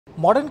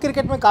Modern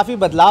cricket में काफ़ी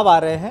बदलाव आ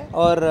रहे हैं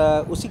और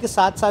उसी के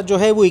साथ साथ जो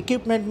है वो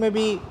इक्विपमेंट में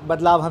भी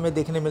बदलाव हमें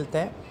देखने मिलते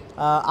हैं।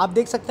 आप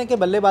देख सकते हैं कि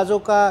बल्लेबाजों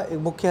का एक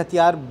मुख्य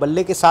हथियार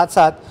बल्ले के साथ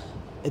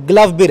साथ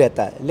ग्लव भी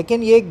रहता है,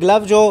 लेकिन ये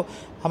ग्लव जो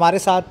हमारे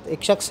साथ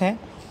एक शख्स हैं,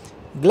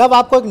 ग्लव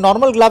आपको एक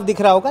नॉर्मल ग्लव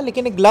दिख रहा होगा,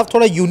 लेकिन एक ग्लव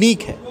थोड़ा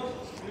यूनिक है।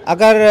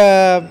 अगर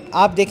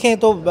आप देखें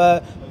तो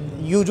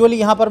यूजुअली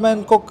यहाँ पर मैं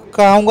उनको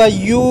कहूँगा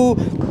you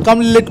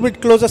come little bit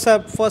closure sir.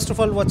 First of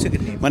all what's your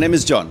name? My name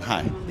is John.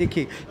 हाय।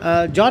 देखिए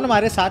जॉन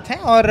हमारे साथ हैं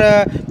और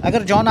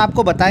अगर जॉन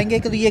आपको बताएंगे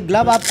कि तो ये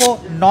ग्लव आपको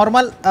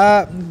नॉर्मल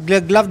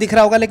ग्लव दिख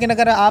रहा होगा, लेकिन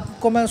अगर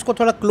आपको मैं उसको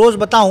थोड़ा क्लोज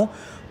बताऊं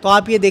तो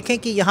आप ये देखें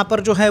कि यहाँ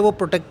पर जो है वो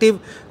प्रोटेक्टिव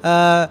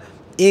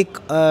एक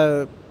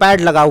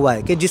पैड लगा हुआ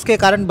है कि जिसके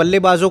कारण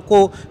बल्लेबाजों को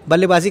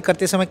बल्लेबाजी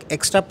करते समय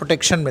एक्स्ट्रा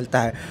प्रोटेक्शन मिलता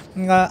है।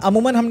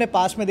 अमूमन हमने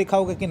पास में देखा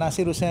होगा कि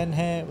नासिर हुसैन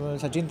हैं,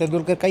 सचिन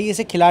तेंदुलकर, कई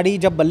ऐसे खिलाड़ी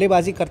जब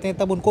बल्लेबाजी करते हैं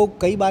तब उनको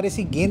कई बार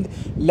ऐसी गेंद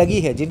लगी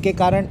है जिनके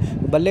कारण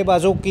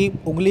बल्लेबाजों की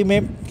उंगली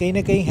में कहीं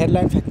ना कहीं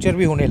हेयरलाइन फ्रैक्चर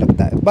भी होने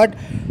लगता है। बट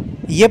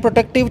ये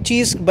प्रोटेक्टिव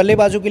चीज़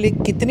बल्लेबाजों के लिए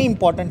कितनी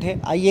इंपॉर्टेंट है,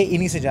 आइए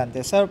इन्हीं से जानते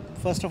हैं। Sir,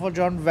 first of all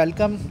John,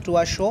 welcome to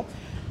our show.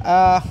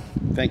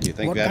 Thank you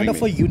for having me. What kind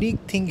of a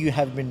unique thing you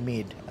have been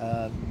made?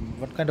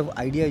 What kind of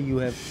idea you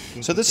have?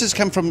 So this has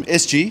come from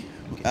SG.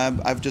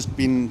 I've just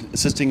been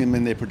assisting them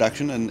in their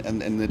production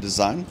and their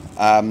design.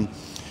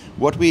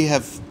 What we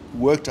have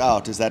worked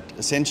out is that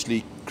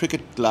essentially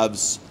cricket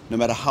gloves,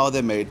 no matter how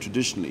they're made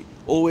traditionally,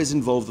 always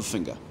involve the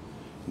finger.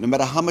 No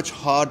matter how much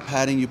hard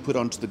padding you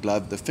put onto the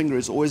glove, the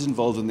finger is always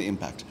involved in the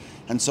impact.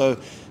 And so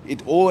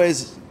it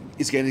always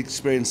is going to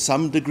experience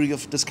some degree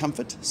of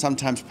discomfort,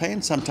 sometimes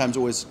pain, sometimes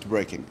always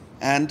breaking.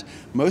 And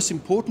most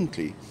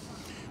importantly,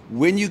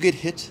 when you get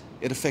hit,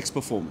 it affects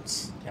performance.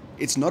 Yep.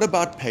 It's not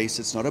about pace,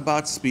 it's not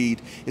about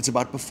speed, it's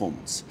about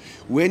performance.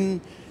 When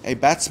a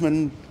batsman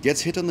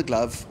gets hit on the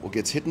glove or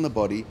gets hit in the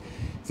body,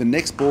 the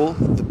next ball,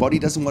 the body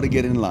doesn't want to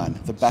get in line.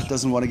 The bat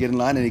doesn't want to get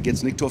in line and it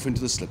gets nicked off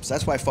into the slips.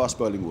 That's why fast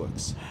bowling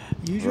works.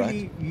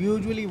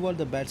 Usually what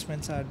the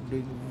batsmen are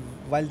doing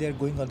while they're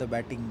going on the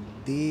batting,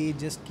 they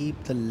just keep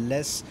the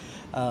less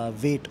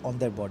weight on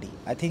their body.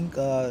 I think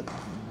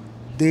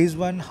there is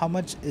one, how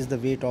much is the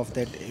weight of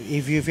that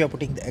if you are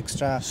putting the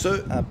extra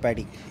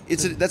padding?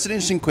 That's an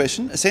interesting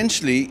question.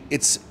 Essentially,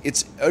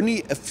 it's only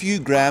a few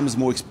grams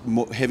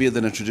more heavier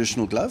than a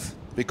traditional glove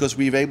because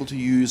we're able to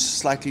use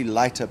slightly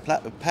lighter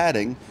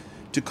padding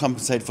to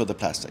compensate for the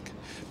plastic.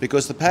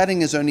 Because the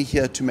padding is only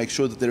here to make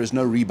sure that there is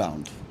no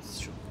rebound.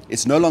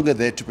 It's no longer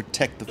there to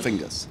protect the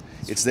fingers.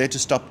 It's there to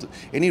stop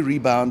any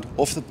rebound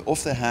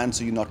off the hand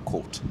so you're not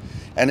caught.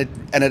 And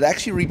it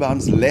actually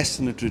rebounds less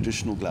than a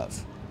traditional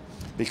glove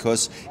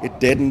because it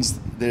deadens,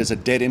 there's a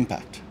dead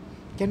impact.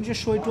 Can you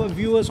just show it to our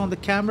viewers on the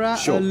camera?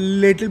 Sure. A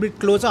little bit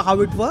closer how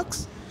it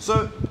works?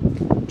 So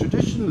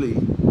traditionally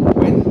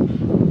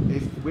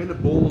when a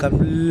ball come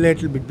a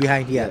little bit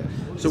behind here.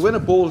 Yeah. So when a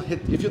ball hit,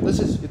 if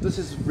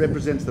this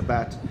represents the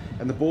bat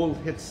and the ball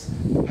hits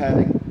the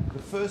padding,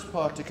 the first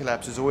part to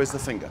collapse is always the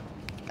finger.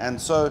 And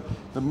so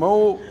the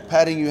more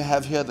padding you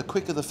have here, the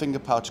quicker the finger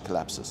pouch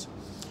collapses.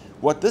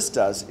 What this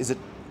does is it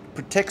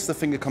protects the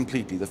finger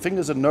completely. The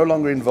fingers are no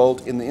longer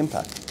involved in the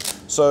impact.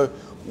 So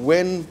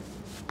when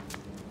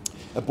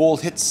a ball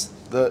hits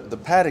the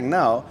padding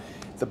now,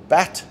 the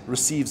bat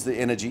receives the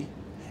energy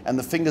and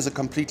the fingers are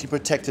completely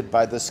protected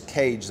by this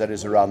cage that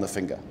is around the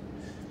finger.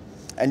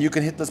 And you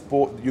can hit this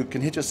ball, you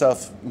can hit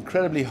yourself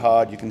incredibly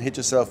hard, you can hit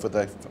yourself with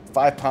a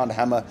 5-pound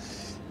hammer.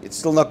 It's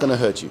still not going to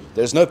hurt you.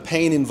 There's no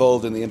pain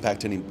involved in the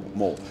impact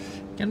anymore.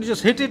 Can you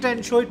just hit it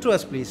and show it to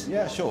us, please?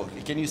 Yeah, sure.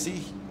 Can you see?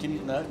 No,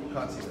 you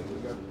can't see that.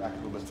 We'll go back a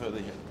little bit further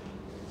here.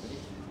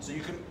 So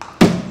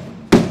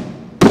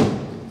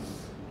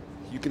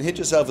you can hit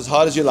yourself as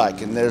hard as you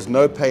like, and there's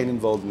no pain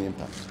involved in the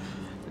impact.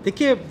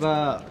 देखिए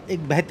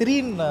एक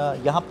बेहतरीन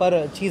यहाँ पर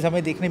चीज़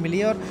हमें देखने मिली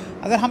है। और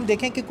अगर हम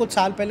देखें कि कुछ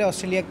साल पहले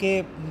ऑस्ट्रेलिया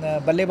के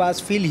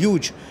बल्लेबाज फील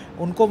ह्यूज,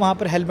 उनको वहाँ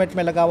पर हेलमेट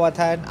में लगा हुआ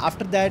था, and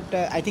after that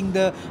I think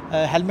the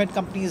helmet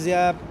companies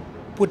are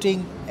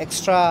putting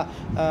extra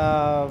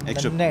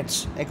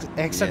nets,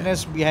 extra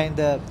nets behind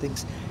the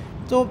things.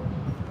 So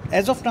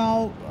as of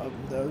now,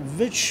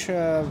 which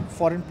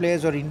foreign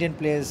players or Indian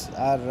players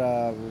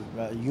are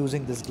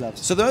using these gloves?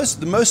 So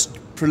the most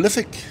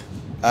prolific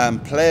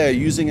player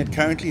using it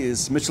currently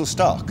is Mitchell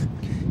Starc.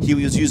 He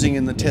was using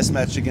in the test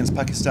match against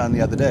Pakistan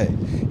the other day.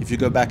 If you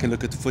go back and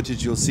look at the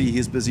footage, you'll see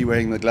he's busy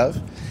wearing the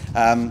glove.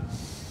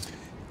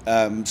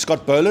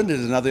 Scott Boland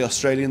is another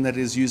Australian that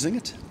is using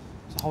it.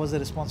 So how was the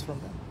response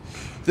from them?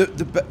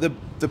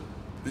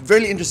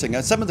 Really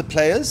interesting. Some of the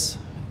players,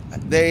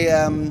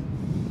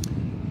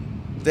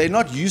 they're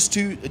not used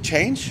to a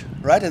change,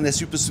 right? And they're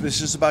super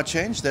suspicious about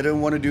change. They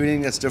don't want to do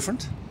anything that's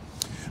different.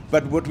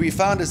 But what we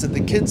found is that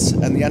the kids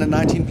and the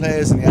under-19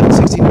 players and the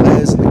under-16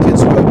 players and the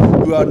kids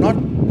who are not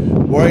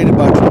worried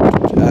about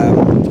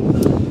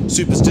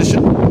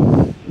superstition,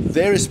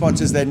 their response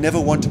is they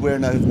never want to wear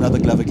another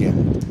glove again.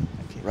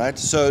 Okay. Right?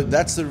 So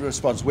that's the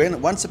response.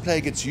 Once a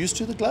player gets used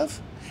to the glove,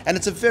 and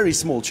it's a very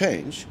small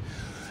change,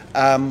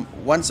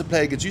 once a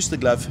player gets used to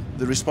the glove,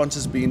 the response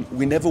has been,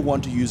 we never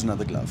want to use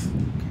another glove.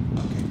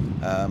 Okay.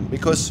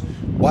 Because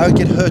why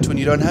get hurt when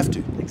you don't have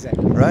to?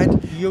 Exactly. Right?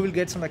 You will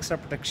get some extra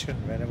protection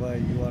whenever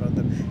you are on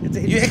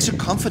the. You extra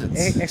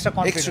confidence. Extra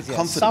confidence. Extra Yes.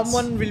 confidence.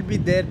 Someone will be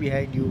there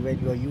behind you when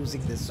you are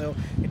using this, so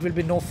it will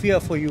be no fear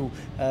for you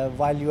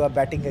while you are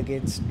batting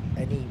against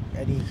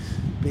any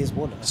base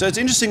bowler. So it's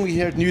interesting we're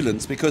here at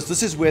Newlands because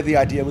this is where the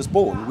idea was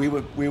born.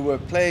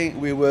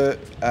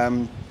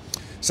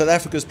 South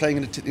Africa was playing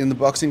in the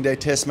Boxing Day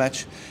Test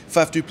match.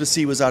 Faf du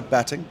Plessis was out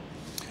batting,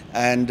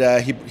 and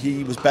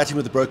he was batting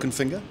with a broken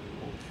finger.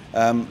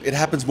 It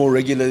happens more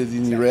regularly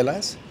than you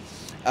realise,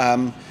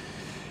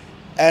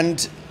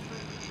 and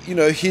you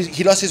know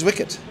he lost his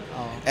wicket,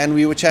 and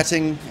we were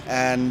chatting,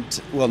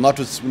 and well, not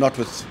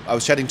with. I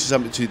was chatting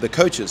to the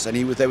coaches, and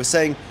they were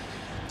saying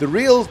the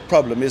real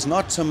problem is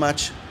not so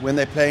much when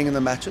they're playing in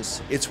the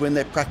matches; it's when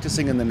they're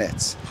practicing in the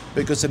nets,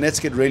 because the nets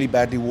get really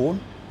badly worn,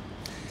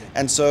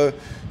 and so.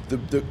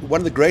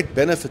 One of the great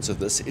benefits of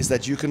this is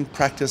that you can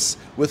practice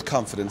with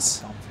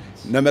confidence,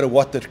 no matter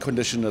what the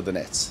condition of the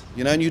nets.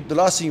 You know, and the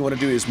last thing you want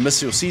to do is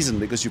miss your season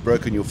because you've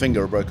broken your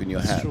finger or broken your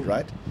hand, true.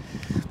 right?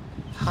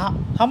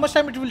 How much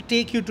time it will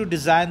take you to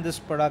design this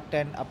product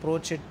and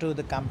approach it to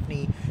the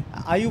company?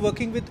 Are you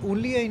working with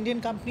only an Indian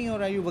company, or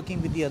are you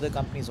working with the other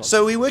companies also?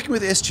 So we're working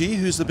with SG,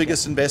 who's the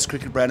biggest and best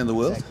cricket brand in the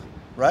world, exactly.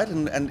 right?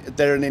 And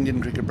they're an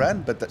Indian cricket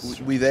brand, but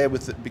we're there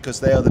because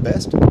they are the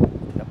best.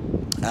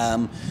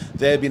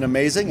 They've been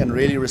amazing and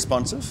really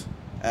responsive,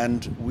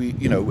 and we,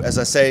 you know, as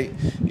I say,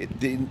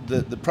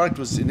 the product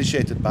was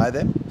initiated by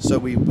them, so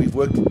we've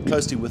worked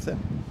closely with them.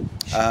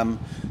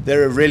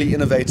 They're a really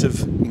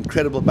innovative,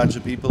 incredible bunch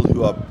of people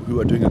who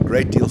are doing a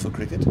great deal for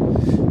cricket.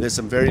 There's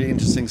some very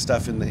interesting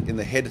stuff in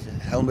the head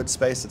helmet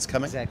space that's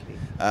coming. Exactly.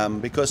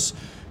 Because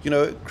you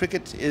know,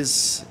 cricket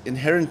is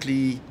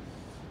inherently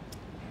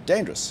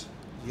dangerous.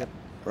 Yep.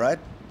 Right?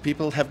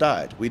 People have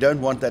died. We don't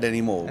want that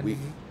anymore.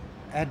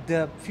 At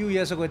a few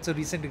years ago, it's a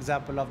recent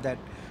example of that.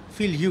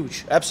 Phil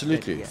Hughes.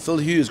 Absolutely. Yeah. Phil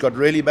Hughes got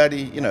really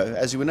badly, you know,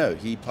 as you know,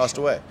 he passed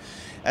away.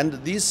 And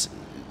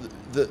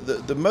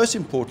the most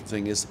important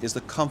thing is the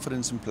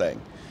confidence in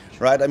playing,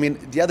 right? I mean,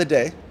 the other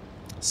day,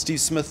 Steve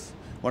Smith,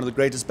 one of the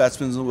greatest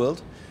batsmen in the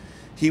world,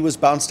 he was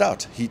bounced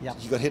out. He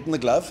got hit in the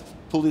glove,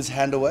 pulled his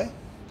hand away.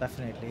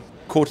 Definitely.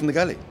 Caught in the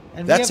gully.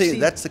 And that's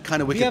the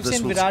kind of wicket we have this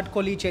seen will. Virat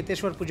Kohli,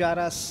 Cheteshwar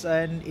Pujara,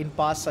 and in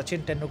past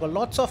Sachin Tendulkar.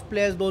 Lots of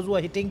players, those who are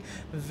hitting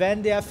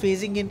when they are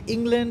facing in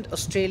England,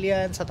 Australia,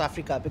 and South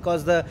Africa,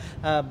 because the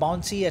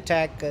bouncy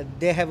attack,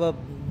 they have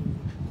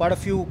quite a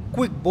few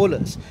quick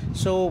bowlers.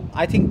 So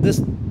I think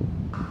this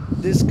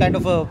kind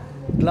of a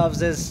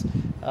gloves is.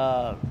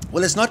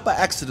 Well, it's not by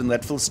accident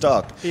that Phil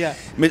Stark,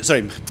 Mitch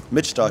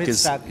Stark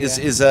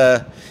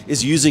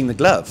is using the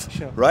glove,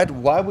 sure. right?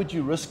 Why would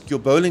you risk your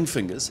bowling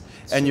fingers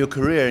and your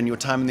career and your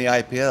time in the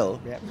IPL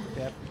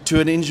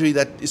to an injury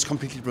that is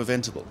completely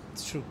preventable?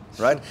 It's true.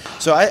 Right?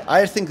 So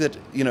I think that,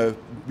 you know,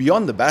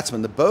 beyond the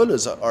batsman, the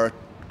bowlers are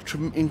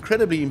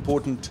incredibly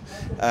important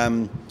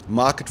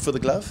market for the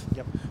glove,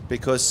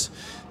 because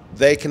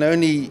they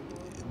only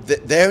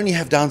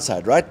have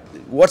downside, right?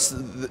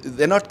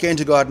 They're not going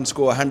to go out and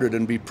score 100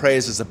 and be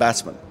praised as a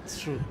batsman.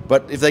 It's true.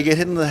 But if they get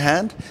hit in the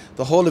hand,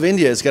 the whole of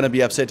India is going to be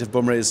upset if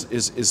Bumrah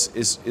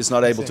is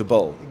not able to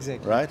bowl.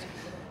 Exactly. Right?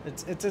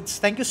 It's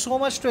thank you so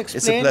much to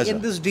explain in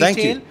this Thank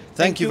detail. you.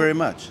 Thank you very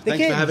much.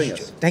 Thanks for having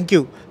us. Thank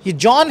you. ये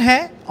John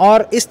है,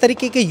 और इस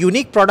तरीके के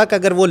unique product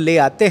अगर वो ले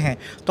आते हैं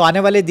तो आने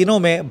वाले दिनों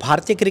में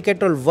भारतीय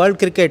क्रिकेट और वर्ल्ड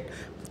क्रिकेट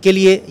के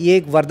लिए ये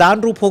एक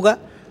वरदान रूप होगा।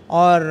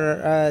 और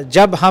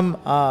जब हम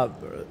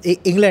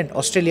इंग्लैंड,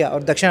 ऑस्ट्रेलिया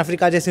और दक्षिण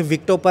अफ्रीका जैसे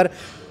विकेटों पर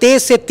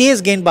तेज़ से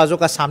तेज़ गेंदबाजों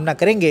का सामना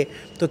करेंगे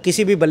तो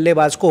किसी भी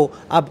बल्लेबाज को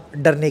अब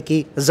डरने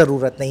की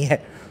ज़रूरत नहीं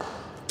है।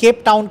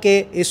 केप टाउन के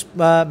इस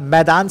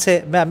मैदान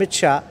से मैं अमित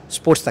शाह,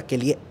 स्पोर्ट्स तक के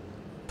लिए।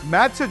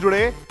 मैच से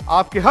जुड़े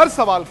आपके हर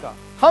सवाल का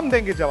हम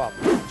देंगे जवाब।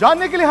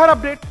 जानने के लिए हर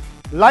update,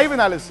 live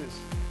analysis,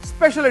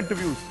 special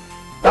interviews,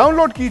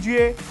 download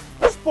कीजिए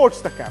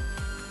स्पोर्ट्स तक ऐप।